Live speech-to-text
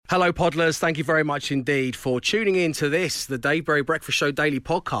Hello, Podlers. Thank you very much indeed for tuning in to this, the Dave Berry Breakfast Show Daily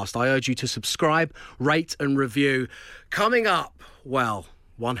Podcast. I urge you to subscribe, rate and review. Coming up, well,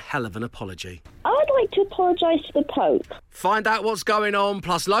 one hell of an apology. I'd like to apologise to the Pope. Find out what's going on,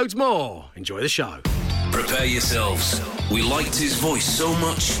 plus loads more. Enjoy the show. Prepare yourselves. We liked his voice so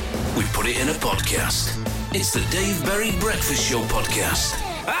much, we put it in a podcast. It's the Dave Berry Breakfast Show Podcast.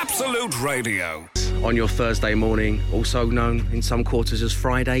 Absolute Radio. On your Thursday morning, also known in some quarters as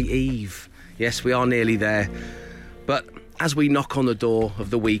Friday Eve. Yes, we are nearly there. But as we knock on the door of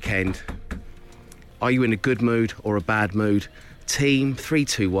the weekend, are you in a good mood or a bad mood? Team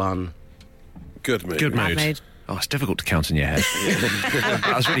 321. Good mood. Good mood. Oh, it's difficult to count in your head.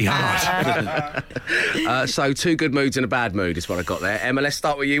 That was really hard. So 2 good moods and a bad mood is what I got there. Emma, let's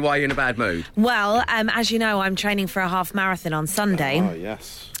start with you. Why are you in a bad mood? Well, as you know, I'm training for a half marathon on Sunday. Oh,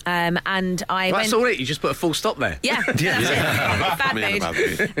 yes. And I That's all right. You just put a full stop there. Yeah. Bad Me in a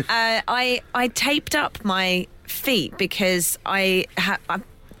mood. bad mood. I taped up my feet because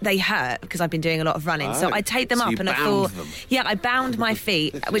they hurt because I've been doing a lot of running. So I taped them so up you and I bound thought, them. yeah, I bound my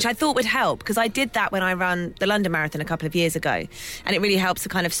feet, which I thought would help because I did that when I ran the London Marathon a couple of years ago. And it really helps to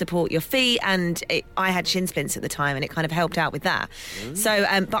kind of support your feet. And I had shin splints at the time and it kind of helped out with that. So,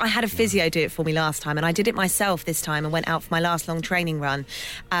 but I had a physio do it for me last time and I did it myself this time and went out for my last long training run.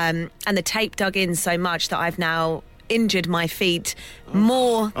 And the tape dug in so much that I've now injured my feet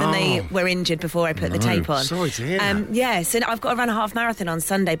more than they were injured before I put the tape on. Sorry to hear that. Yes, and I've got to run a half marathon on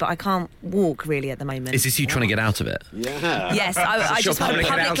Sunday, but I can't walk really at the moment. Is this you trying to get out of it? Yeah. Yes, I your just want to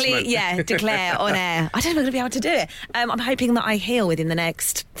public publicly announcement. declare on air. I don't know if I'm going to be able to do it. I'm hoping that I heal within the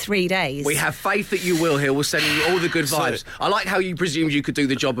next 3 days. We have faith that you will heal. We're sending you all the good vibes. I like how you presumed you could do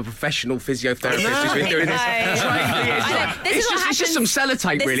the job of professional physiotherapist who's been doing this. I know. This is what It's just some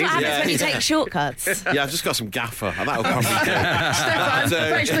sellotape, This really, is what isn't happens it? when you take shortcuts. Yeah, I've just got some gaffer. That'll probably do. Stefan,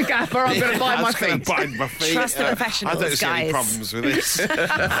 fetch the gaffer. I'm going to bind my feet. Bind my feet. Trust the professionals, I don't see any guys. problems with this.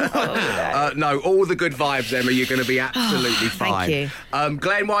 No, all the good vibes, Emma. You're going to be absolutely fine. Thank you.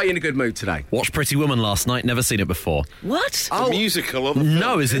 Glenn, why are you in a good mood today? Watched Pretty Woman last night, never seen it before. What? The musical or the film?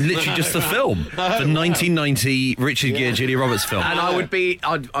 No, it's literally just the film. The 1990 Richard Gere, Julia Roberts film.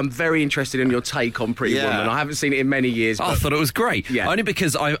 And I'm very interested in your take on Pretty Yeah. Woman. I haven't seen it in many years. I But thought it was great. Yeah. Only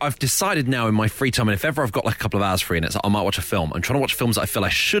because I've decided now in my free time, and if ever I've got like a couple of hours free and I might watch a film, I'm trying to watch films that I feel I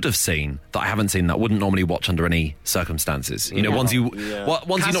should have seen that I haven't seen that I wouldn't normally watch under any circumstances. You know, ones you're not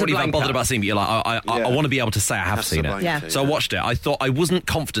really that bothered about seeing, but you're like, I want to be able to say I have seen it. Yeah. So I watched it. I thought I wasn't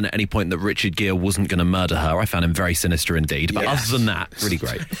confident at any point that Richard Gere wasn't going to murder her. I found him very sinister indeed. But Yes. other than that, really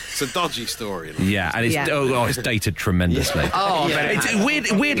great. It's a dodgy story. Yeah, and it's it's dated tremendously. Oh, I bet it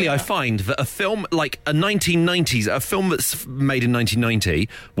It's weirdly, I find that a film like a 1990s, a film that's made in 1990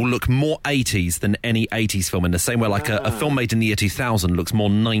 will look more 80s than any 80s film in the same way like a film made in the year 2000 looks more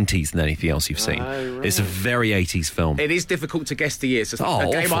 90s than anything else you've seen. Right. It's a very 80s film. It is difficult to guess the years. It's a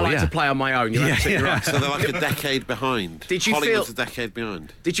Oh, game awful, I like yeah. to play on my own. You're absolutely right. So they're like a decade behind. Did you Hollywood's feel- a decade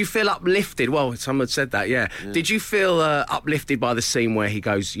behind. Did you feel uplifted? Well, someone said that, yeah. Did you feel uplifted by the scene where he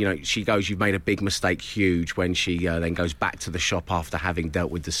goes, she goes, you've made a big mistake, huge, when she then goes back to the shop after having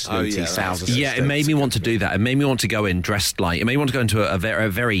dealt with the snooty yeah, sows. Yeah, it made me want to do that. It made me want to go in dressed like... It made me want to go into a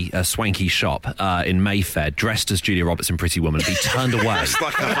very swanky shop in Mayfair, dressed as Julia Roberts in Pretty Woman, and be turned away.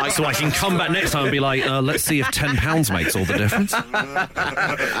 like a high So I can come back next time and be like, let's see if £10 makes all the difference.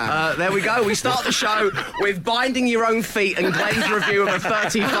 There we go. We start the show with binding your own feet and Glenn's review of a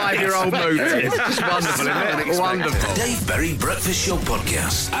 35-year-old movie. It's just wonderful, isn't it? Wonderful. Dave Berry Breakfast Show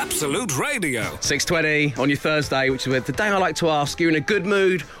Podcast. Absolute Radio. 6:20 on your Thursday, which is the day I like to ask you in a good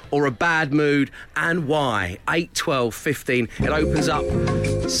mood or a bad mood, and why. 8, 12, 15. It opens up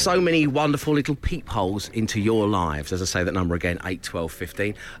so many wonderful little peepholes into your lives. As I say that number again, 8, 12,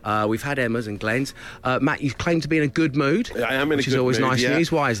 15. We've had Emma's and Glenn's. Matt, you claim to be in a good mood. I am in a which is good always mood, nice yeah. news.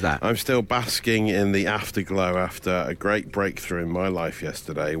 Why is that? I'm still basking in the afterglow after a great breakthrough in my life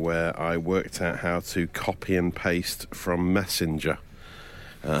yesterday where I worked out how to copy and paste from Messenger.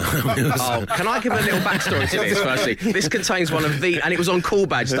 Can I give a little backstory to this, firstly? This contains one of the... And it was on Call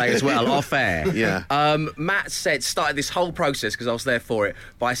Badge Day as well, off air. Yeah. Matt started this whole process, because I was there for it,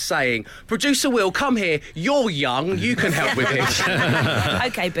 by saying, Producer Will, come here. You're young. You can help with this.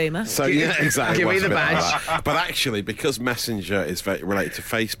 Okay, boomer. So yeah, exactly. Give me What's the a bit like badge. that. But actually, because Messenger is related to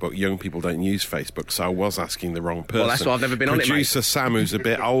Facebook, young people don't use Facebook, so I was asking the wrong person. Well, that's why I've never been on it, mate. Producer Sam, who's a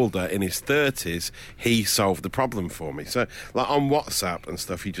bit older, in his 30s, he solved the problem for me. So, like on WhatsApp and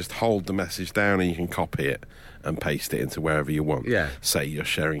stuff, you just hold the message down and you can copy it. and paste it into wherever you want. Yeah. Say you're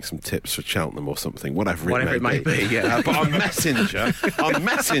sharing some tips for Cheltenham or something, whatever it may be. Yeah. But on Messenger,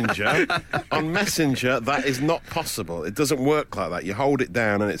 that is not possible. It doesn't work like that. You hold it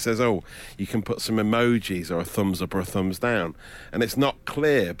down and it says, oh, you can put some emojis or a thumbs up or a thumbs down. And it's not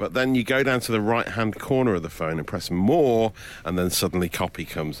clear, but then you go down to the right-hand corner of the phone and press more, and then suddenly copy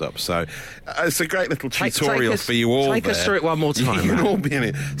comes up. So it's a great little tutorial for you all. Take us through it one more time. You can all be in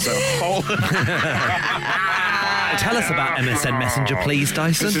it. So Tell us about MSN Messenger, please,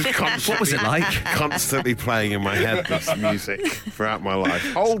 Dyson. What was it like? Constantly playing in my head, this music, throughout my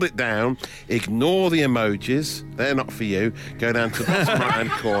life. Hold it down, ignore the emojis, they're not for you. Go down to the bottom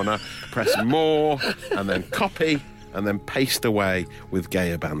right-hand corner, press more, and then copy, and then paste away with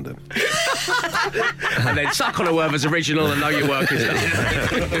gay abandon. And then suck on a Werther's original and know your work is done.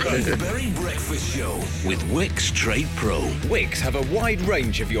 The Berry Breakfast Show with Wix Trade Pro. Wix have a wide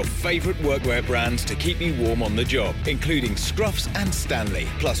range of your favourite workwear brands to keep you warm on the job, including Scruffs and Stanley.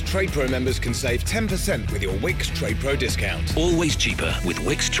 Plus, Trade Pro members can save 10% with your Wix Trade Pro discount. Always cheaper with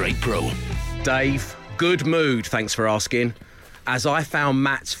Wix Trade Pro. Dave, good mood, thanks for asking. As I found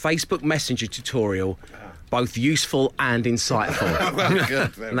Matt's Facebook Messenger tutorial both useful and insightful.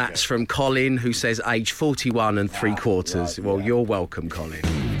 Good, and that's from Colin, who says age 41 and 3/4. Well, you're welcome, Colin.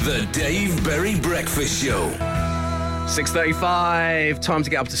 The Dave Berry Breakfast Show. 6:35, time to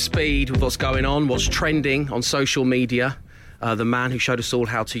get up to speed with what's going on, what's trending on social media. The man who showed us all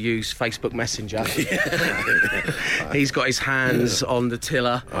how to use Facebook Messenger. He's got his hands on the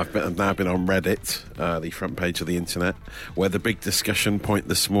tiller. I've now been on Reddit, the front page of the internet, where the big discussion point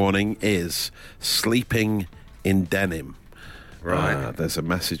this morning is sleeping in denim. Right. There's a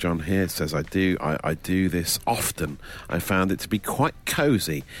message on here. It says, I do this often. I found it to be quite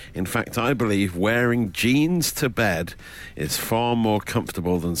cosy. In fact, I believe wearing jeans to bed is far more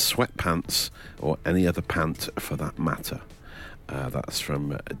comfortable than sweatpants or any other pant for that matter. That's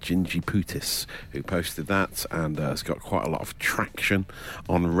from Gingy Putis, who posted that, and has got quite a lot of traction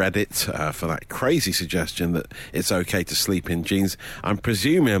on Reddit for that crazy suggestion that it's okay to sleep in jeans. I'm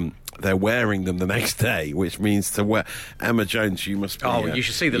presuming they're wearing them the next day, which means to wear... Emma Jones, you must be... Oh, you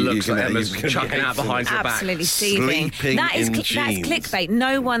should see the looks that Emma's chucking out behind her back. Absolutely seething. Sleeping in jeans. That's clickbait.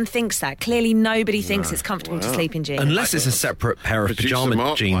 No one thinks that. Clearly nobody thinks it's comfortable to sleep in jeans. Unless it's a separate pair of Producer pyjama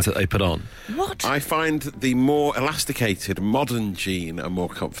Mark jeans might. that they put on. What? I find the more elasticated modern jean are more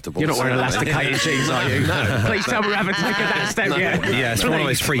comfortable. You're not wearing Certainly. elasticated jeans, are you? No. Please tell me we haven't taken that step yet. Yeah, it's one of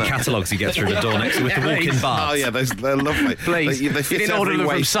those free catalogues you get through the door next to with the walk-in bar. Oh, yeah, they're lovely. Please. They You fit didn't order every them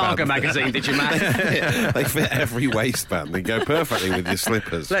from waistband. Saga magazine, did you, Matt? They fit every waistband. They go perfectly with your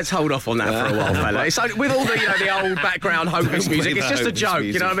slippers. Let's hold off on that for a while, fella. It's like, with all the old background Hovis Don't music, play it's the just a Hovis joke.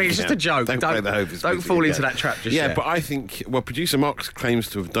 You know what I mean? It's music, just a joke. Don't play the Hovis don't music fall again. into that trap just Yeah, yet. but I think, producer Mox claims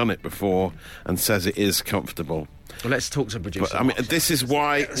to have done it before and says it is comfortable. Well, let's talk to producer. But I mean, this is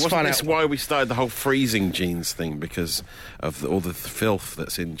why. Wasn't find this out. why we started the whole freezing jeans thing, because of all the filth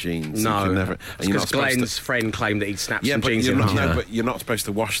that's in jeans? No, You can never, it's and you're not because supposed Glenn's to- friend claimed that he'd snapped Yeah, some but jeans you're in not, half. no, but you're not supposed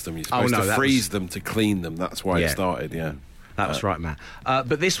to wash them. You're Oh, supposed no, to that freeze was- them to clean them. That's why Yeah. it started. Yeah. That's right, Matt.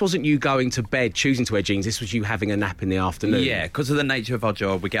 But this wasn't you going to bed choosing to wear jeans. This was you having a nap in the afternoon. Yeah, because of the nature of our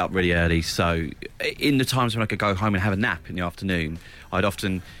job, we get up really early. So, in the times when I could go home and have a nap in the afternoon, I'd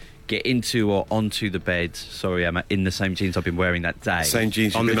often get into or onto the bed. Sorry, Emma, in the same jeans I've been wearing that day. Same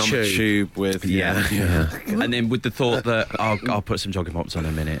jeans On you've the been on the tube with. Yeah. And then with the thought that I'll put some jogging bottoms on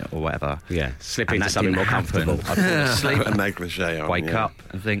in a minute or whatever. Yeah, slip And into that something didn't more happen. comfortable. I'd fall asleep, Put a negligee on. wake yeah. up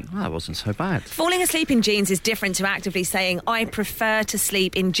and think, oh, that wasn't so bad. Falling asleep in jeans is different to actively saying, I prefer to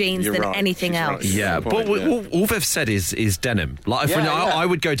sleep in jeans You're than right. anything She's right. else. Yeah, Good but point, yeah. all they've said is denim. Like, Yeah, yeah. I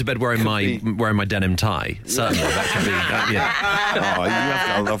would go to bed wearing my denim tie. Certainly, that could be. Yeah. Oh, you have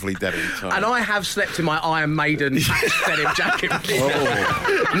got a lovely denim tie. And I have slept in my Iron Maiden patch denim jacket.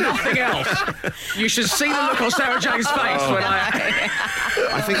 Oh. Nothing else. You should see the look on Sarah Jane's face when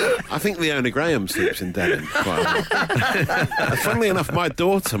I think Leona Graham sleeps in denim quite a lot. Funnily enough, my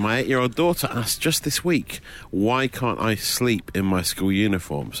 8-year-old daughter, asked just this week, why can't I sleep in my school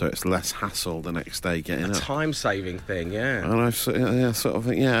uniform so it's less hassle the next day getting up? time-saving thing, yeah. And I sort of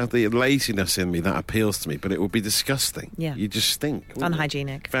think, the laziness in me, that appeals to me, but it would be disgusting. Yeah. You just stink. wouldn't it?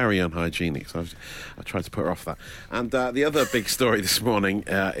 Unhygienic. Very unhygienic. So I tried to put her off that. And the other big story this morning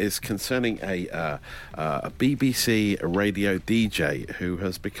is concerning a BBC radio DJ who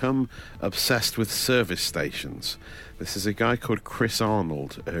has become obsessed with service stations. This is a guy called Chris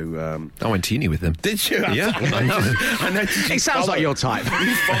Arnold who... I went to uni with him. Did you? Yeah, I know. I know. He sounds like your type.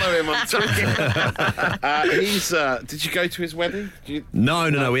 You follow him on Twitter. Did you go to his wedding?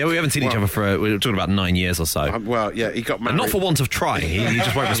 No. We haven't seen each other for, we're talking about 9 years or so. Well, yeah, he got married. And not for want of trying. He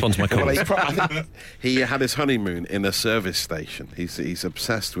just won't respond to my calls. Well, I think he had his honeymoon in a service station. He's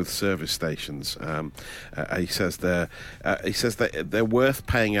obsessed with service stations. He says they're worth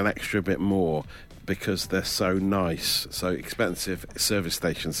paying an extra bit more because they're so nice, so expensive service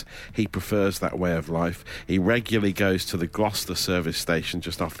stations. He prefers that way of life. He regularly goes to the Gloucester service station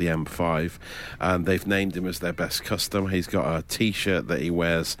just off the M5, and they've named him as their best customer. He's got a T-shirt that he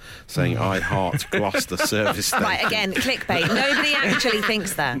wears saying, I heart Gloucester service station. Right, again, clickbaight. Nobody actually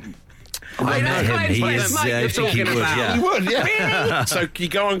thinks that. I know him. He is. I think he would. Yeah. He would, yeah. Really? So you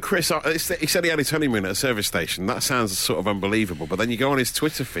go on Chris. He said he had his honeymoon at a service station. That sounds sort of unbelievable. But then you go on his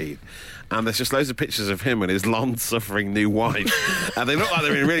Twitter feed, and there's just loads of pictures of him and his long-suffering new wife, and they look like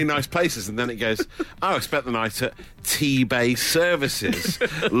they're in really nice places. And then it goes, I spent the night at T-Bay Services,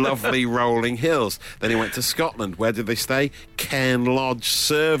 lovely rolling hills. Then he went to Scotland. Where did they stay? Cairn Lodge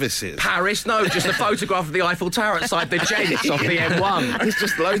Services. Paris? No, just a photograph of the Eiffel Tower outside the Gents off the M1. It's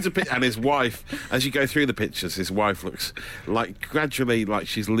just loads of pictures. And his wife, as you go through the pictures, his wife looks gradually like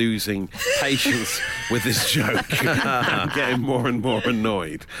she's losing patience with this joke and getting more and more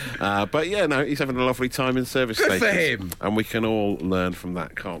annoyed. But yeah, no, he's having a lovely time in service Good stations. for him. And we can all learn from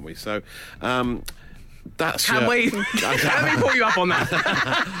that, can't we? So, that's... Can we? Can we pull you up on that?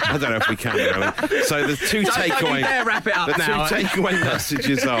 I don't know if we can, really. So the two takeaway... wrap it up the now. two takeaway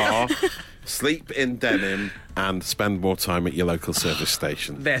messages are... Sleep in denim and spend more time at your local service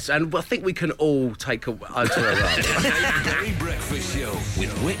station. Yes, and I think we can all take a to a run. Dave Breakfast Show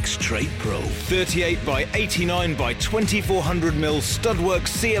with Wix Trade Pro. 38 by 89 by 2400 mil Studwork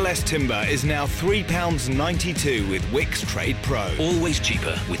CLS timber is now £3.92 with Wix Trade Pro. Always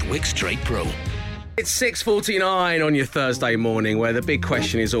cheaper with Wix Trade Pro. It's 6:49 on your Thursday morning, where the big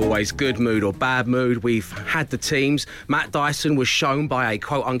question is always good mood or bad mood. We've had the teams. Matt Dyson was shown by a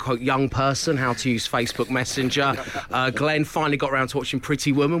quote-unquote young person how to use Facebook Messenger. Glenn finally got around to watching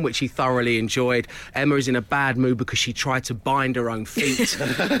Pretty Woman, which he thoroughly enjoyed. Emma is in a bad mood because she tried to bind her own feet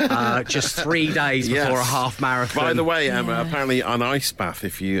just 3 days before a half marathon. By the way, Emma, apparently an ice bath,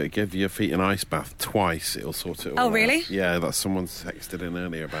 if you give your feet an ice bath twice, it'll sort it all out. Really? Yeah, that's someone's texted in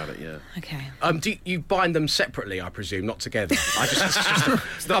earlier about it, yeah. Okay. Do you bind them separately, I presume, not together? It's just a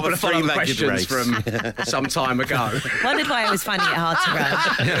couple of follow-up three-legged questions race. from some time ago. Wondered why I was finding it hard to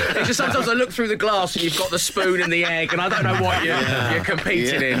run. It's just sometimes I look through the glass and you've got the spoon and the egg, and I don't know what you're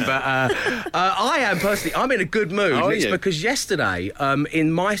competing in. But I am personally, I'm in a good mood. Oh, and it's yeah. because yesterday,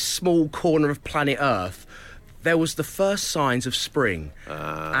 in my small corner of planet Earth, there was the first signs of spring.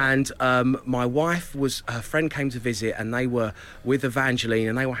 And my wife her friend came to visit, and they were with Evangeline,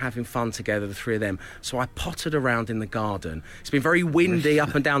 and they were having fun together, the three of them. So I pottered around in the garden. It's been very windy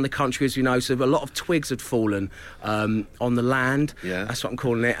up and down the country, as you know, so a lot of twigs had fallen on the land. Yeah. That's what I'm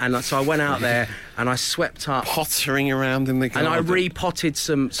calling it. And so I went out there and I swept up. Pottering around in the garden. And I repotted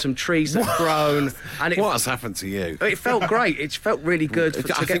some trees that had grown. And What has happened to you? It felt great. It felt really good.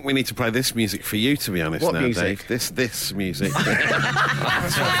 I think we need to play this music for you, to be honest. What now, music? Dave. This music.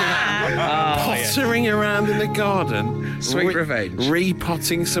 Pottering around in the garden. Sweet revenge.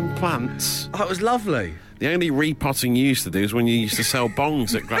 Repotting some plants. Oh, it was lovely. The only repotting you used to do is when you used to sell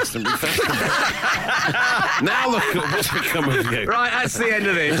bongs at Glastonbury Festival. Now look at what's become of you. Right, that's the end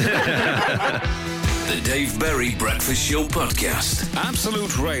of this. The Dave Berry Breakfast Show Podcast.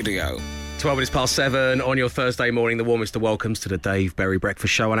 Absolute Radio. 12 minutes past 7 on your Thursday morning. The warmest of welcomes to the Dave Berry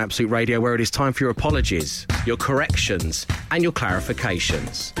Breakfast Show on Absolute Radio, where it is time for your apologies, your corrections and your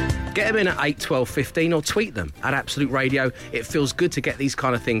clarifications. Get them in at 8, 12, 15 or tweet them at Absolute Radio. It feels good to get these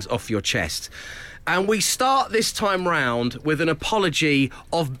kind of things off your chest. And we start this time round with an apology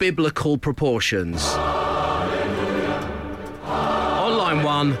of biblical proportions. On line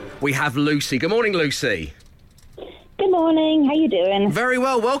 1, we have Lucy. Good morning, Lucy. Good morning. How you doing? Very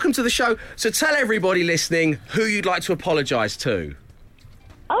well. Welcome to the show. So tell everybody listening who you'd like to apologise to.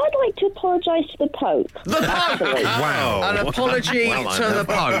 I'd like to apologise to the Pope. The Pope! Actually. Wow. An apology to the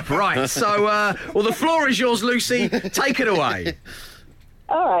Pope. Right. So, well, the floor is yours, Lucy. Take it away.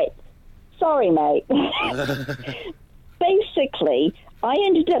 All right. Sorry, mate. Basically, I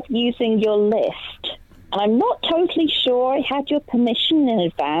ended up using your list, and I'm not totally sure I had your permission in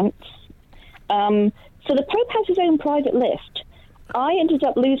advance. So the Pope has his own private list. I ended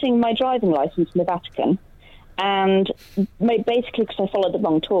up losing my driving licence in the Vatican, and basically because I followed the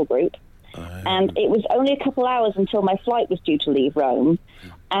wrong tour group. And it was only a couple hours until my flight was due to leave Rome,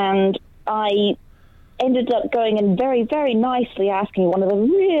 and I ended up going and very, very nicely asking one of the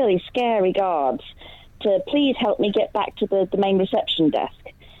really scary guards to please help me get back to the main reception desk.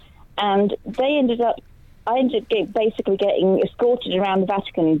 And I ended up basically getting escorted around the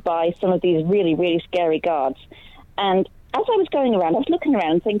Vatican by some of these really, really scary guards. And as I was going around, I was looking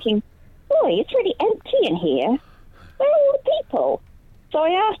around and thinking, boy, it's really empty in here. Where are all the people? So I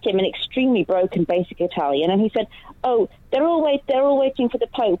asked him in extremely broken basic Italian, and he said, "Oh, they're all waiting for the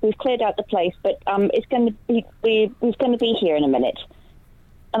Pope. We've cleared out the place, but he's going to be here in a minute."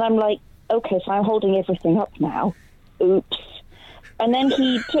 And I'm like, "Okay, so I'm holding everything up now. Oops." And then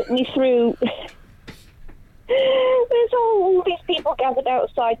he took me through. There's all these people gathered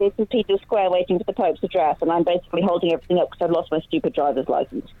outside in St. Peter's Square waiting for the Pope's address, and I'm basically holding everything up because I've lost my stupid driver's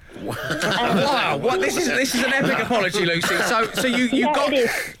license. Wow! What this is an epic apology, Lucy. So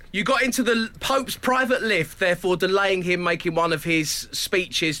you got into the Pope's private lift, therefore delaying him making one of his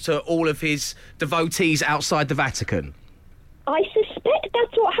speeches to all of his devotees outside the Vatican. I suspect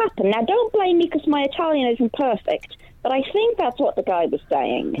that's what happened. Now, don't blame me because my Italian isn't perfect, but I think that's what the guy was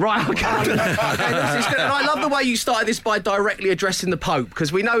saying. Right, okay. I love the way you started this by directly addressing the Pope,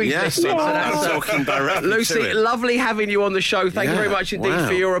 because we know he's listening. I'm talking directly Lucy, to it. lovely having you on the show. Thank you very much indeed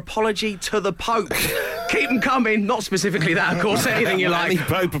for your apology to the Pope. Keep them coming. Not specifically that, of course, anything you like. Any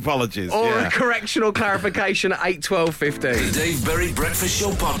Pope apologies. Or a correctional clarification at 8, 12, 15. The Dave Berry Breakfast Show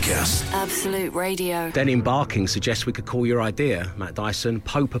Podcast. Absolute Radio. Denim Barking suggests we could call your idea, Matt Dyson,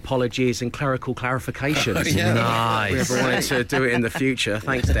 Pope apologies and clerical clarifications. Nice. We ever wanted to do it in the future.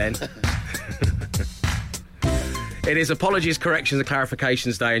 Thanks, Den. It is Apologies, Corrections and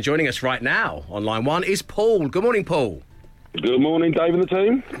Clarifications Day, and joining us right now on line 1 is Paul. Good morning, Paul. Good morning, Dave and the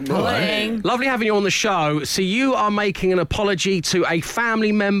team. Morning. Lovely having you on the show. So you are making an apology to a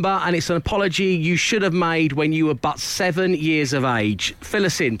family member, and it's an apology you should have made when you were but 7 years of age. Fill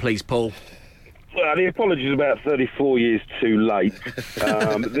us in, please, Paul. Well, the apology is about 34 years too late.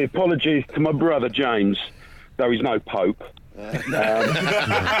 The apology is to my brother James, though he's no Pope. I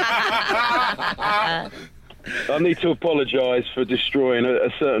need to apologise for destroying a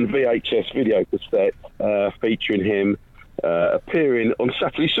certain VHS video cassette featuring him appearing on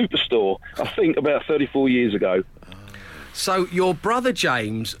Saturday Superstore, I think about 34 years ago. So your brother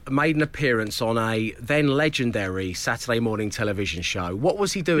James made an appearance on a then legendary Saturday morning television show. What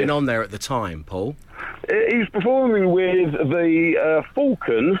was he doing on there at the time, Paul? He was performing with the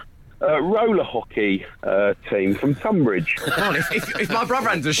Falcon roller hockey team from Tunbridge. Well, if my brother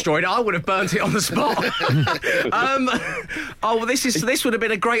hadn't destroyed it, I would have burnt it on the spot. This would have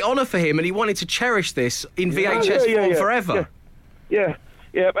been a great honour for him, and he wanted to cherish this in VHS form forever. Yeah.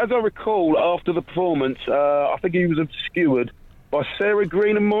 As I recall, after the performance, I think he was obscured by Sarah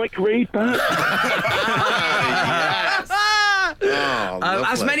Green and Mike Reid, perhaps.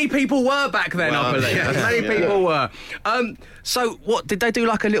 As many people were back then, I believe. As many people were. So, what did they do?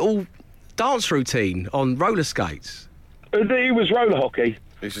 Like a little dance routine on roller skates? It was roller hockey.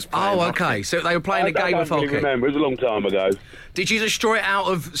 He's just playing hockey. Okay. So they were playing a game of hockey. I don't really remember. It was a long time ago. Did you destroy it out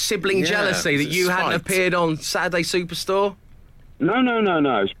of sibling jealousy that you hadn't appeared on Saturday Superstore? No.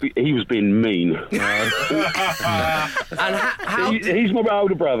 He was being mean. And how he's my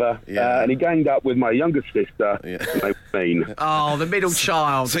older brother, and he ganged up with my younger sister. And they were mean. Oh, the middle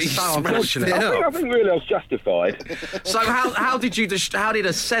child. So unfortunate. I think really I was justified. So how did a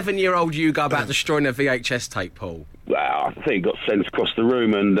 7-year-old you go about destroying a VHS tape, Paul? Well, I think it got sent across the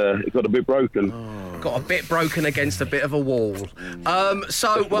room and it got a bit broken. Got a bit broken against a bit of a wall.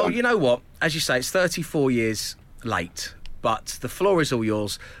 You know what? As you say, it's 34 years late. But the floor is all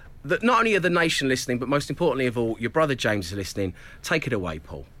yours. Not only are the nation listening, but most importantly of all, your brother James is listening. Take it away,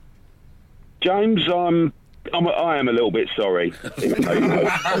 Paul. James, I am a little bit sorry. I'm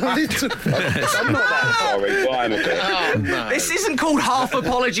not that sorry, but I am a bit. Oh, no. This isn't called half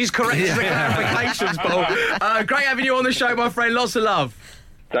apologies, corrections and clarifications, Paul. Great having you on the show, my friend. Lots of love.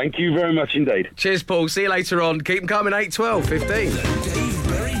 Thank you very much indeed. Cheers, Paul. See you later on. Keep them coming, 8, 12, 15. Dave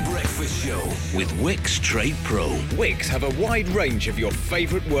Berry Breakfast Show with Wix Trade Pro. Wix have a wide range of your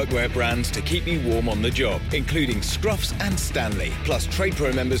favourite workwear brands to keep you warm on the job, including Scruffs and Stanley. Plus, Trade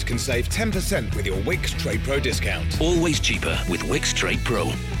Pro members can save 10% with your Wix Trade Pro discount. Always cheaper with Wix Trade Pro.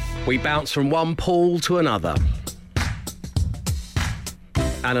 We bounce from one Paul to another.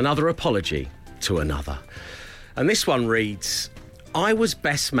 And another apology to another. And this one reads, I was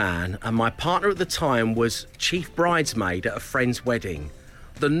best man and my partner at the time was chief bridesmaid at a friend's wedding.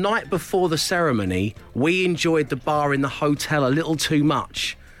 The night before the ceremony, we enjoyed the bar in the hotel a little too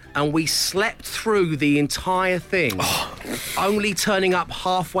much and we slept through the entire thing, only turning up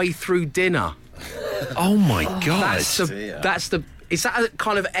halfway through dinner. Oh my God. That's the Is that a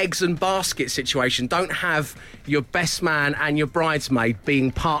kind of eggs and basket situation? Don't have your best man and your bridesmaid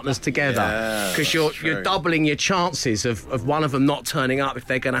being partners together, because you're doubling your chances of one of them not turning up if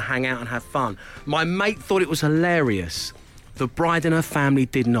they're going to hang out and have fun. My mate thought it was hilarious. The bride and her family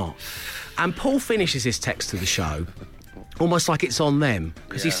did not. And Paul finishes his text to the show almost like it's on them,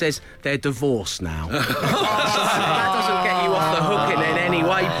 because he says they're divorced now. That doesn't get you off the hook in any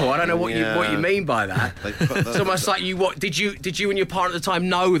way, Paul. I don't know what you mean by that. It's almost like did you and your partner at the time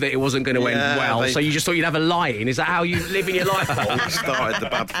know that it wasn't going to end well, so you just thought you'd have a lie-in? Is that how you live in your life, Paul? Started the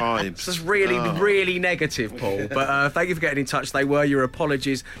bad vibes. That's really negative, Paul. But thank you for getting in touch. They were your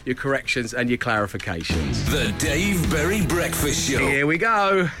apologies, your corrections and your clarifications. The Dave Berry Breakfast Show. Here we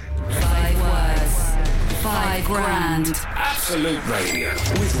go. 5 words, 5 grand. Absolute Radio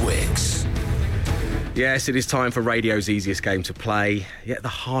with Wix. Yes, it is time for radio's easiest game to play, yet the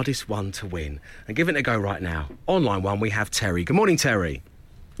hardest one to win. And give it a go right now. On line 1, we have Terry. Good morning, Terry.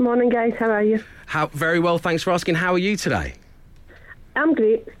 Morning, guys. How are you? Very well, thanks for asking. How are you today? I'm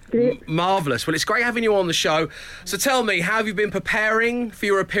great. Marvellous. Well, it's great having you on the show. So tell me, how have you been preparing for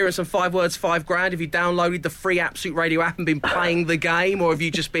your appearance on 5 words, 5 grand? Have you downloaded the free Absolute Radio app and been playing the game, or have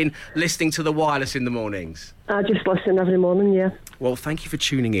you just been listening to the wireless in the mornings? I just listen every morning, yeah. Well, thank you for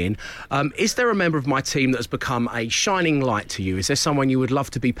tuning in. Is there a member of my team that has become a shining light to you? Is there someone you would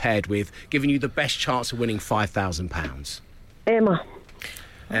love to be paired with, giving you the best chance of winning £5,000? Emma.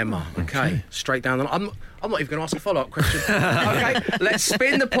 Emma, okay. Straight down the line. I'm not even going to ask a follow-up question. Okay, let's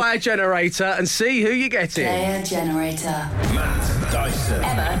spin the player generator and see who you get in. Player generator. Matt Dyson.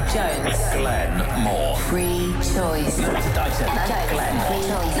 Emma Jones. Glenn Moore. Free choice. Matt Dyson. Glenn. Free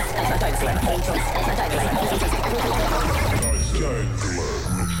choice.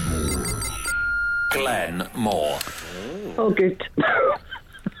 Glenn Moore. Oh, good.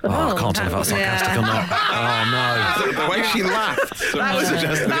 I can't tell if that's sarcastic or not. Oh, no. The way she laughed.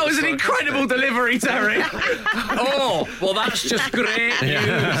 That was an incredible delivery, Terry. Oh, well, that's just great news.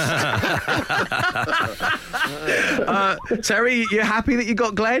 Terry, you happy that you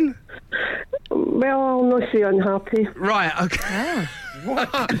got Glenn? Well, I'll not say unhappy. Right, okay. What?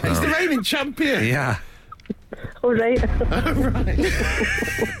 He's the reigning champion. Yeah. All right.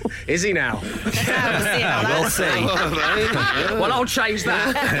 Is he now? We'll see. Well, I'll change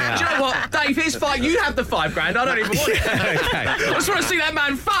that. Do you know what, Dave? It's fine. You have the £5 grand. I don't even want it. Okay. I just want to see that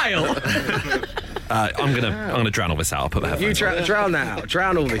man fail. I'm gonna drown all this out. I'll put the headphones You drown that out.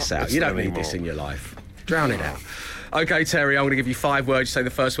 Drown all this out. You don't need this in your life. Drown it out. OK, Terry, I'm going to give you 5 words. Say the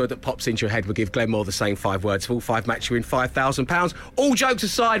first word that pops into your head. We'll give Glenn Moore the same 5 words. For all 5 match you in £5,000. All jokes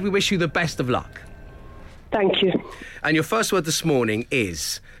aside, we wish you the best of luck. Thank you. And your first word this morning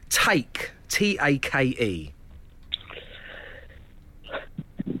is take. T-A-K-E.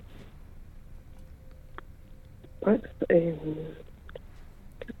 What?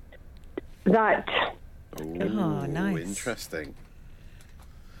 That. Oh, nice. Interesting.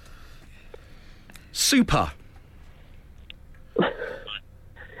 Super.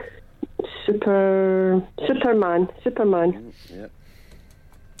 Superman. Yep.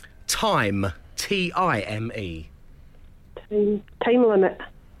 Time. T-I-M-E. Time limit.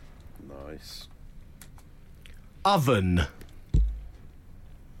 Nice. Oven.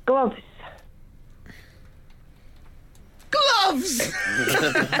 Gloves. Gloves!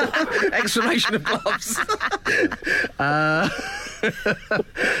 Exclamation of gloves.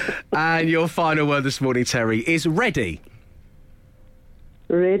 And your final word this morning, Terry, is ready.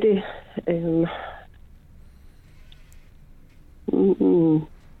 Ready.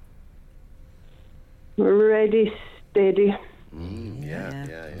 Ready, steady. Yep.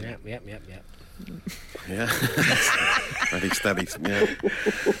 Yeah. Ready, steady. Yeah.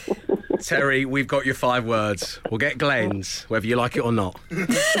 Terry, we've got your 5 words. We'll get Glenn's, whether you like it or not.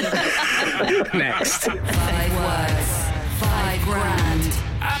 Next. 5 words, 5 grand.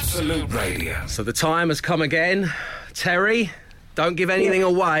 Absolute Radio. So the time has come again. Terry, don't give anything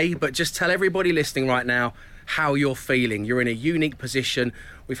away, but just tell everybody listening right now how you're feeling. You're in a unique position.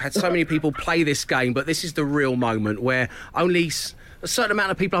 We've had so many people play this game, but this is the real moment where only a certain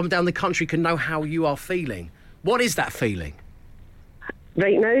amount of people up and down the country can know how you are feeling. What is that feeling?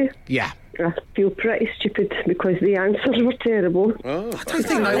 Right now, Yeah. I feel pretty stupid because the answers were terrible. Oh, I don't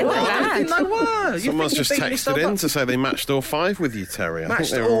think they were. I don't think they were. someone's just texted in to say they matched all 5 with you, Terry. I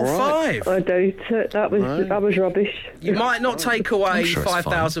Matched think they were all right. 5. I doubt it. That was rubbish. You might not take away I'm sure it's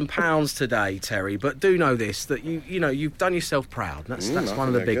 £5,000 today, Terry, but do know this, that you've done yourself proud. That's one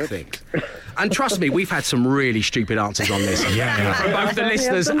of the big things. And trust me, we've had some really stupid answers on this. From both the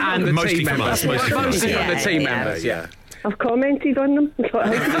listeners and the Mostly team from members. us, mostly from us, Mostly from the yeah. team Yeah. members, yeah. I've commented on them.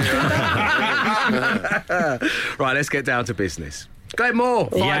 Right, let's get down to business. Go more.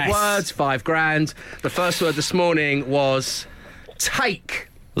 5 Yes. words, £5,000. The first word this morning was take.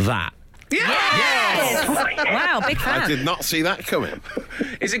 That. Yes! Wow, big fan. I did not see that coming.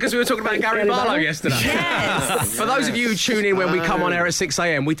 Is it because we were talking about Gary Barlow yesterday? Yes. For those of you who tune in when we come on air at 6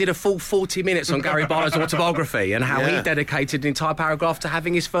 a.m, we did a full 40 minutes on Gary Barlow's autobiography and how he dedicated an entire paragraph to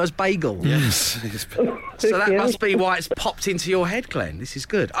having his first bagel. Yes. So that must be why it's popped into your head, Glenn. This is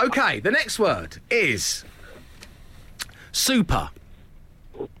good. OK, the next word is super.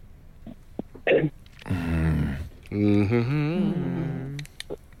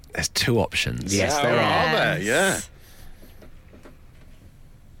 There's 2 options. Yes, there are. Are there? Yeah.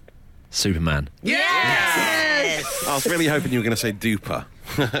 Superman. Yes! I was really hoping you were going to say duper.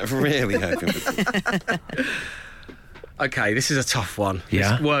 Really hoping. OK, this is a tough one.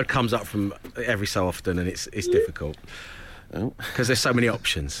 Yeah? This word comes up from every so often and it's difficult. Because there's so many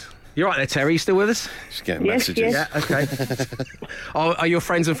options. You're right there, Terry. You still with us? Just getting Yes, messages. yes. Yeah, OK. Are your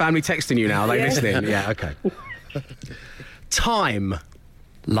friends and family texting you now? Are they listening? Yeah, OK. Time.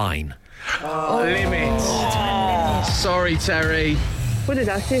 Line. Limit. Sorry, Terry. What did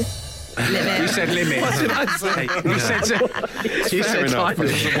I say? You said limit. What did I say? You said Fair enough. time.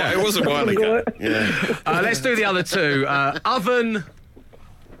 It was a while ago. Yeah. Let's do the other 2. Oven.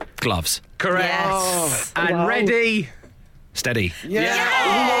 Gloves. Correct. Yes. And Wow. ready. Steady.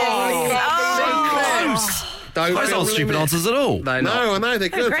 Don't Those aren't stupid answers at all. They're No, not. I know, they're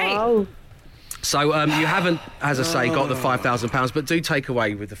good. Great. Oh, So you haven't, as I say, got the £5,000, but do take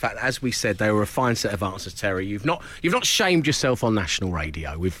away with the fact that, as we said, they were a fine set of answers, Terry. You've not shamed yourself on national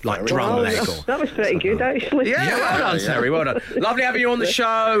radio with drum wow, leg. that was pretty good, actually. Yeah, well done, Terry. Well done. Lovely having you on the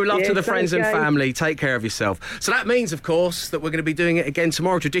show. Love to Yeah, the friends and thanks, guys. family. Take care of yourself. So that means, of course, that we're going to be doing it again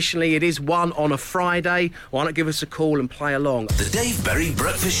tomorrow. Traditionally, it is 1 on a Friday. Why not give us a call and play along? The Dave Berry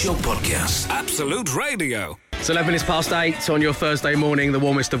Breakfast Show Podcast. Absolute Radio. It's 11 minutes past 8 on your Thursday morning. The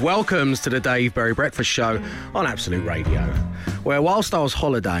warmest of welcomes to the Dave Berry Breakfast Show on Absolute Radio, where whilst I was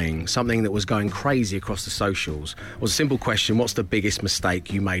holidaying, something that was going crazy across the socials was a simple question: what's the biggest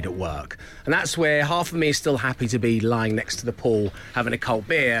mistake you made at work? And that's where half of me is still happy to be lying next to the pool having a cold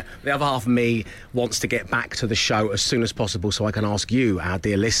beer. The other half of me wants to get back to the show as soon as possible so I can ask you, our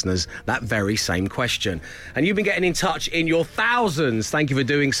dear listeners, that very same question. And you've been getting in touch in your thousands. Thank you for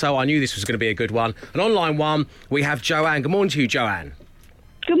doing so. I knew this was going to be a good one. An online one. We have Joanne. Good morning to you, Joanne.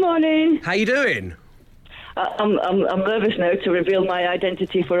 Good morning. How you doing? I'm nervous now to reveal my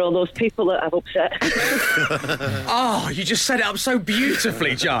identity for all those people that I've upset. Oh, you just set it up so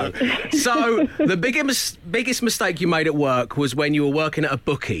beautifully, Joe. So, the biggest mistake you made at work was when you were working at a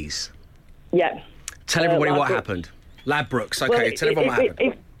bookies. Yeah. Tell everybody what Ladbrokes. happened. Ladbrokes, okay, Well, tell everyone what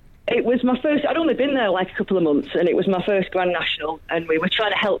happened. It was my first. I'd only been there like a couple of months, and it was my first Grand National. And we were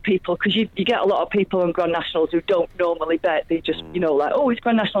trying to help people because you get a lot of people on Grand Nationals who don't normally bet. They just, like, oh, it's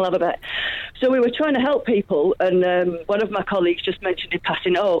Grand National, have a bet. So we were trying to help people, and one of my colleagues just mentioned in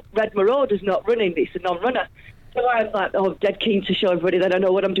passing, oh, Red Marauder's not running, it's a non-runner. So I'm like, oh, dead keen to show everybody that I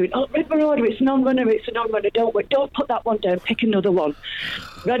know what I'm doing. Oh, Red Marauder, it's a non-runner, it's a non-runner. Don't put that one down, pick another one.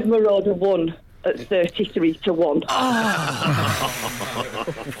 Red Marauder won at 33-1. Oh,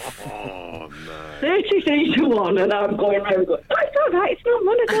 no. 33-1, and I'm going around going, oh, it's all right, it's not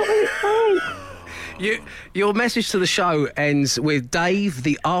runner, don't worry, it's fine. Your message to the show ends with, Dave,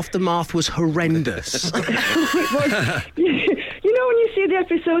 the aftermath was horrendous. You know when you see the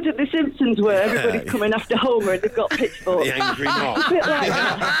episodes of The Simpsons where everybody's coming after Homer and they've got pitchforks? The angry mob. A bit like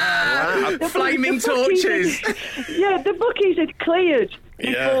that. Flaming The bookies torches. had- the bookies had cleared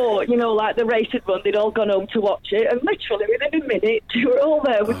before, like the race had run. They'd all gone home to watch it, and literally within a minute, they were all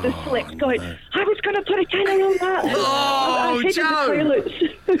there with the slips going, I was going to put a tenner on that. Oh, I hid in Joe. the toilets.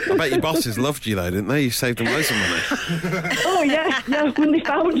 I bet your bosses loved you, though, didn't they? You saved them loads of money. Oh, yeah, when they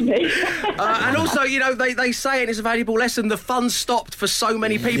found me. And also, they say, and it's a valuable lesson, the fun stopped for so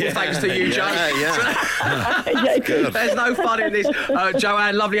many people thanks to you, Joe. Yeah, good. There's no fun in this.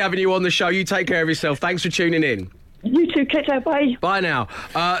 Joanne, lovely having you on the show. You take care of yourself. Thanks for tuning in. You too, catch out, bye. Bye now.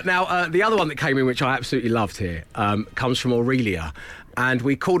 The other one that came in, which I absolutely loved here, comes from Aurelia. And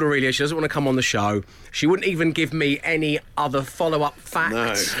we called Aurelia. She doesn't want to come on the show. She wouldn't even give me any other follow-up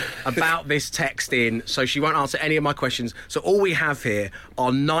facts about this text in, so she won't answer any of my questions. So all we have here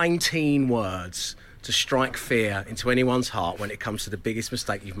are 19 words to strike fear into anyone's heart when it comes to the biggest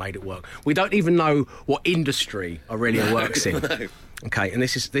mistake you've made at work. We don't even know what industry Aurelia works in. Okay, and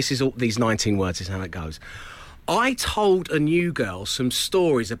this is all these 19 words is how it goes. I told a new girl some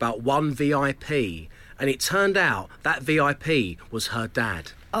stories about one VIP, and it turned out that VIP was her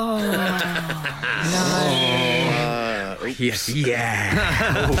dad. Yes,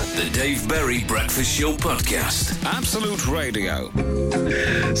 yeah. The Dave Berry Breakfast Show Podcast. Absolute Radio.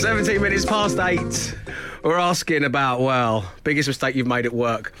 17 minutes past 8. We're asking about, well, biggest mistake you've made at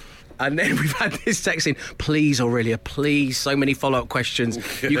work. And then we've had this text in, please, Aurelia, please, so many follow-up questions.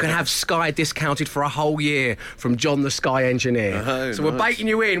 You can have Sky discounted for a whole year from John the Sky Engineer. Oh, so we're baiting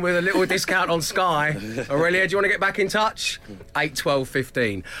you in with a little discount on Sky. Aurelia, do you want to get back in touch? 8, 12,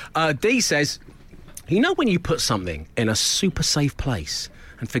 15. D says, you know when you put something in a super safe place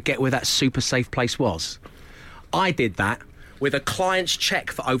and forget where that super safe place was? I did that with a client's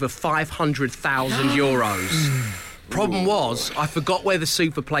cheque for over 500,000 euros. Problem was, I forgot where the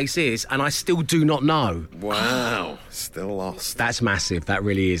super place is, and I still do not know. Wow, still lost. That's massive, that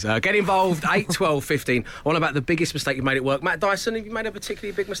really is. Get involved, 8, 12, 15. I want about the biggest mistake you made at work. Matt Dyson, have you made a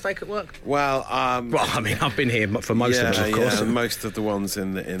particularly big mistake at work? Well, I mean, I've been here for most of them, of course. Yeah, most of the ones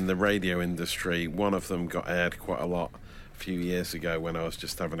in the radio industry. One of them got aired quite a lot a few years ago when I was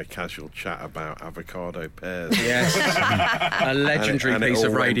just having a casual chat about avocado pears. Yes, a legendary piece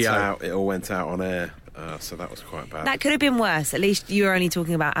of radio. It all went out on air. So that was quite bad. That could have been worse. At least you were only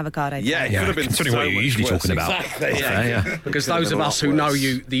talking about avocado. Yeah, it could have been considering what you're usually talking about. Exactly. Yeah. Because those of us who know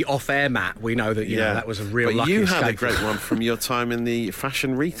you, the off-air Matt, we know that you know that was a real. But lucky you had a escape. great one from your time in the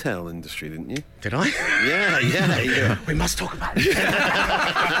fashion retail industry, didn't you? Did I? Yeah. We must talk about it.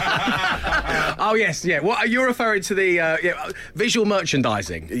 Oh yes, yeah. What you're referring to the visual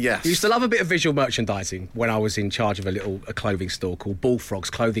merchandising? Yes. I used to love a bit of visual merchandising when I was in charge of a clothing store called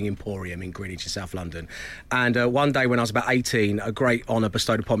Bullfrogs Clothing Emporium in Greenwich in South London. And one day when I was about 18, a great honour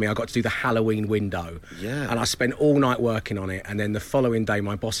bestowed upon me. I got to do the Halloween window. Yeah. And I spent all night working on it. And then the following day,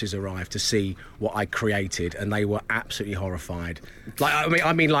 my bosses arrived to see what I created, and they were absolutely horrified. Like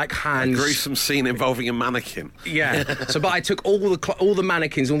I mean, like hands. A gruesome scene involving a mannequin. Yeah. But I took all the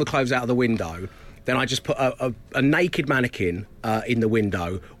mannequins, all the clothes out of the window. Then I just put a naked mannequin in the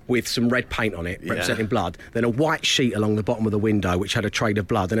window with some red paint on it, representing blood. Then a white sheet along the bottom of the window, which had a trail of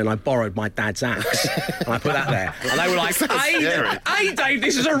blood. And then I borrowed my dad's axe and I put that there. And they were like, A, Dave,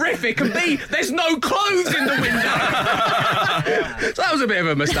 this is horrific. And B, there's no clothes in the window. So that was a bit of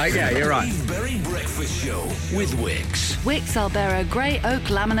a mistake. Yeah, you're right. Dave Berry Breakfast Show with Wix. Wix Albera Grey Oak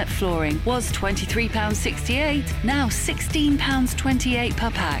Laminate Flooring was £23.68, now £16.28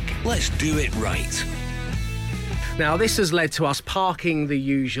 per pack. Let's do it right. Now, this has led to us parking the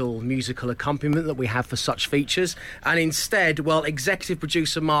usual musical accompaniment that we have for such features, and instead, well, executive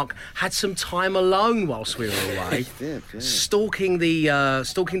producer Mark had some time alone whilst we were away, stalking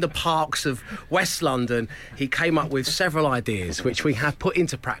the parks of West London. He came up with several ideas, which we have put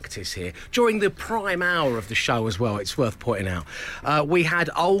into practice here during the prime hour of the show as well. It's worth pointing out. We had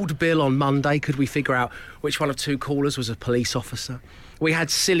Old Bill on Monday. Could we figure out which one of two callers was a police officer? We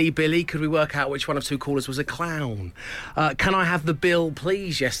had Silly Billy. Could we work out which one of two callers was a clown? Can I have the bill,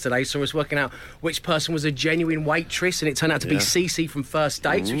 please, yesterday? So I was working out which person was a genuine waitress, and it turned out to be Cece from First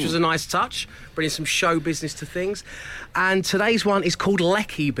Dates, which was a nice touch, bringing some show business to things. And today's one is called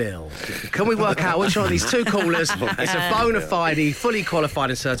Lecky Bill. Can we work out which one of these two callers is a bona fide, fully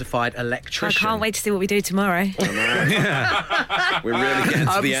qualified and certified electrician? I can't wait to see what we do tomorrow. We're really getting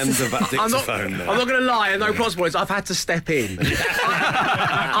to the end of that dictaphone now. I'm not going to lie, and no plausible is I've had to step in.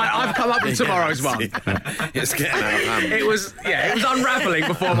 I've come up with tomorrow's one. It's getting out of hand. It was unravelling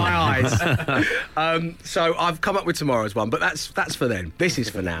before my eyes. So I've come up with tomorrow's one, but that's for then. This is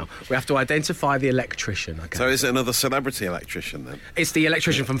for now. We have to identify the electrician. Okay. So is it another celebrity electrician then? It's the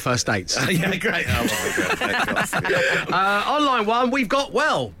electrician from First Dates. Yeah, great. Online one, we've got,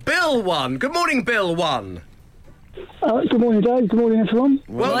 Bill 1. Good morning, Bill 1. Good morning, Dave. Good morning, everyone.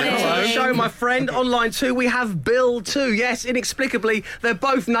 Welcome to the show, my friend. Online 2, we have Bill 2. Yes, inexplicably, they're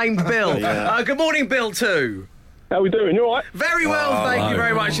both named Bill. Good morning, Bill 2. How are we doing? You all right? Very well, thank you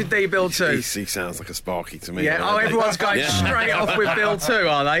very much indeed, Bill 2. He sounds like a Sparky to me. Yeah, everyone's going straight off with Bill 2,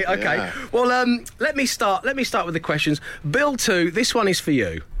 are they? Okay. Yeah. Well, let me start with the questions. Bill 2, this one is for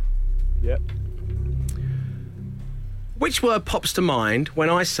you. Yep. Which word pops to mind when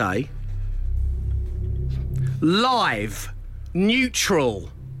I say live, neutral?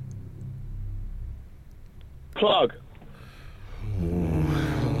 Plug.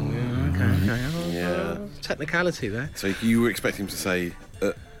 Yeah. Technicality there. So you were expecting him to say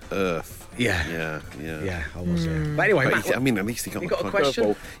Earth. Yeah, I was. But anyway, Matt, at least he got a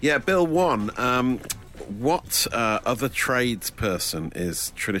question. Yeah, Bill 1. What other tradesperson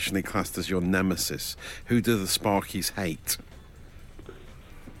is traditionally classed as your nemesis? Who do the Sparkies hate?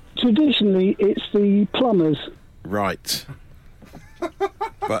 Traditionally, it's the plumbers. Right.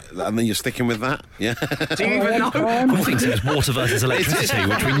 And then you're sticking with that? Yeah. Do you even know? I think it was water versus electricity,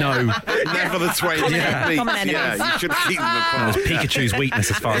 which we know. Never the twain meet. Yeah, you should keep them apart. It's Pikachu's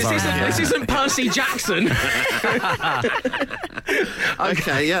weakness as far as I know. This isn't Percy Jackson.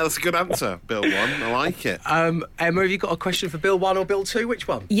 Okay, yeah, that's a good answer, Bill 1. I like it. Emma, have you got a question for Bill 1 or Bill 2? Which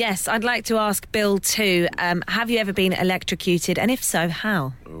one? Yes, I'd like to ask Bill 2, have you ever been electrocuted, and if so,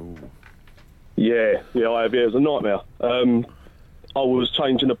 how? Yeah, I have. Yeah, it was a nightmare. I was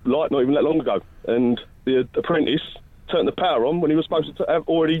changing a light not even that long ago, and the apprentice turned the power on when he was supposed to have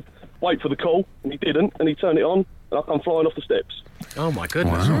already wait for the call, and he didn't, and he turned it on, and I come flying off the steps. Oh, my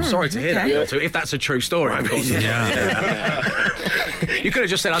goodness. Wow. I'm sorry to hear that, Yeah. Bill 2, if that's a true story, of course. You could have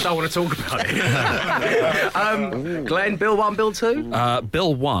just said, I don't want to talk about it. Glenn, Bill 1, Bill 2?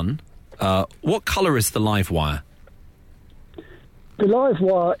 Bill 1, what colour is the live wire? The live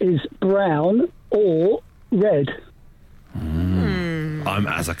wire is brown or red. I'm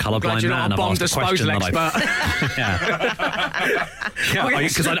as a colourblind you're man. not a I've bomb asked a question disposal that expert.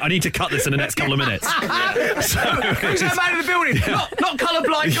 because I need to cut this in the next couple of minutes. Who's that man in the building? Not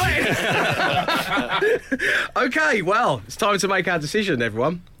colourblind, Glenn. Okay, well, it's time to make our decision,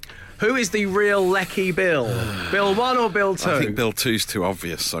 everyone. Who is the real Lecky Bill? Bill 1 or Bill 2? I think Bill 2's too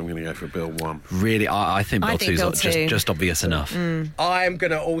obvious, so I'm going to go for Bill 1. Really, I think Bill 2 Bill is 2. just obvious enough. I'm going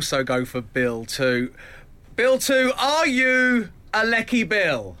to also go for Bill 2. Bill 2, are you a Lecky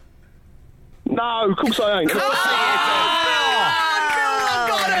Bill? No, of course I ain't.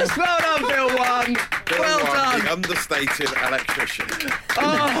 Well done, Bill 1. Well done. The understated electrician.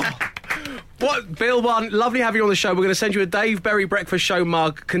 What, Bill 1, lovely having you on the show. We're going to send you a Dave Berry Breakfast Show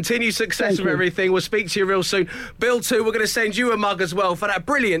mug. Continued success with everything. We'll speak to you real soon. Bill 2, we're going to send you a mug as well for that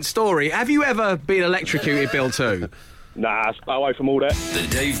brilliant story. Have you ever been electrocuted, Bill 2? Nah, stay away from all that. The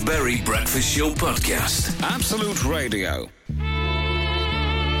Dave Berry Breakfast Show podcast. Absolute Radio.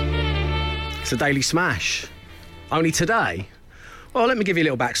 It's a daily smash. Only today. Well, let me give you a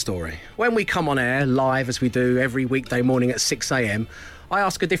little backstory. When we come on air live, as we do every weekday morning at 6 a.m, I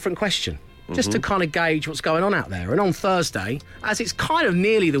ask a different question. Just to kind of gauge what's going on out there. And on Thursday, as it's kind of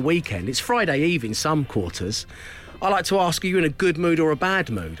nearly the weekend, it's Friday Eve in some quarters, I like to ask, are you in a good mood or a bad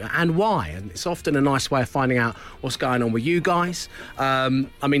mood, and why? And it's often a nice way of finding out what's going on with you guys. I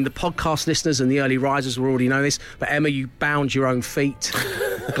mean, the podcast listeners and the early risers will already know this, but Emma, you bound your own feet.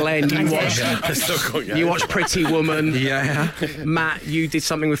 Glenn, you watched Pretty Woman. Yeah. Matt, you did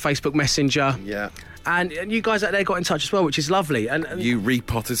something with Facebook Messenger. Yeah. And you guys out there got in touch as well, which is lovely. And You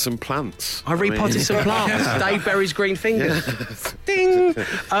repotted some plants. I repotted some plants. Dave Berry's green fingers. Ding!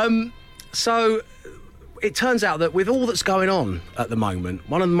 So it turns out that with all that's going on at the moment,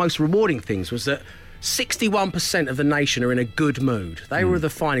 one of the most rewarding things was that 61% of the nation are in a good mood. They were the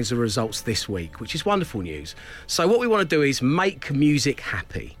findings of results this week, which is wonderful news. So what we want to do is make music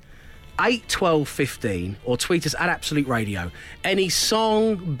happy. 8, 12, 15, or tweet us at Absolute Radio. Any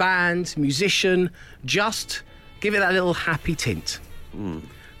song, band, musician, just give it that little happy tint.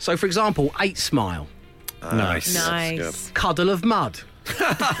 So, for example, 8 Smile. Nice. Nice. Cuddle of Mud.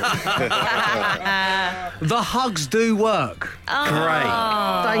 The Hugs Do Work.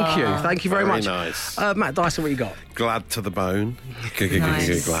 Great. Thank you very much. Nice. Matt Dyson, what you got? Glad to the bone.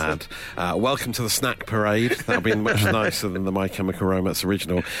 Nice. Glad. Welcome to the snack parade. That'll be much nicer than the My Chemical Romance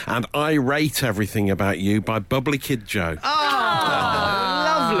original. And I Rate Everything About You by Bubbly Kid Joe.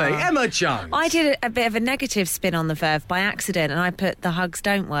 Lovely. Emma Jones. I did a bit of a negative spin on the verb by accident, and I put the hugs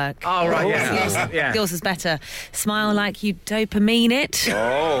don't work. Oh, right, yeah. Yeah. Yours was better. Smile like you dopamine it.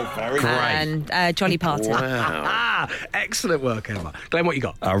 Oh, very And Jolly Parton. Wow. Excellent work, Emma. Glenn, what you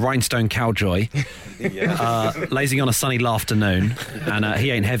got? Rhinestone Cowjoy. Lazy on a sunny afternoon. And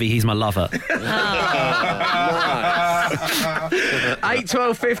he ain't heavy, he's my lover. 8,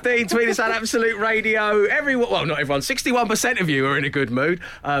 12, 15, tweet us at Absolute Radio. Well, not everyone. 61% of you are in a good mood.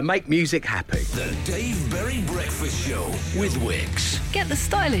 Make music happy. The Dave Berry Breakfast Show with Wix. Get the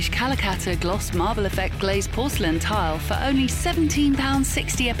stylish Calicatta Gloss Marble Effect Glazed Porcelain Tile for only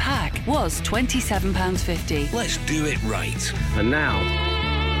 £17.60 a pack. Was £27.50. Let's do it right. And now,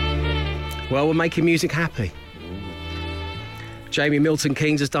 well, we're making music happy. Jamie Milton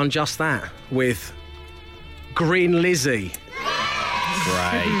Keynes has done just that with Green Lizzie.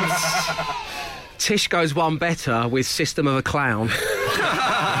 Great. Tish goes one better with System of a Clown.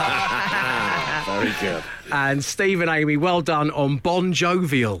 Very good. And Steve and Amy, well done on Bon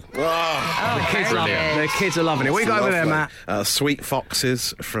Jovial. The kids love it. The kids are loving it. What you got over there, Matt? Sweet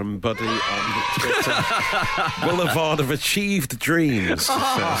Foxes from Buddy on Twitter. Boulevard of Achieved Dreams,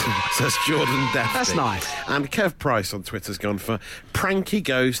 says Jordan Defty. That's nice. And Kev Price on Twitter's gone for Pranky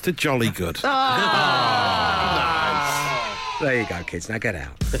Goes to Jolly Good. There you go, kids. Now get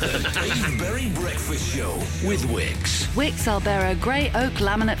out. The Dave Berry Breakfast Show with Wix. Wix Albera Grey Oak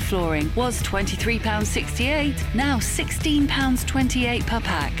Laminate Flooring was £23.68, now £16.28 per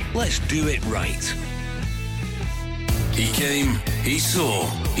pack. Let's do it right. He came, he saw,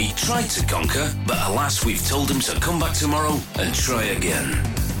 he tried to conquer, but alas, we've told him to come back tomorrow and try again.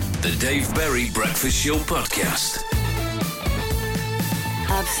 The Dave Berry Breakfast Show Podcast.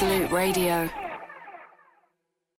 Absolute Radio.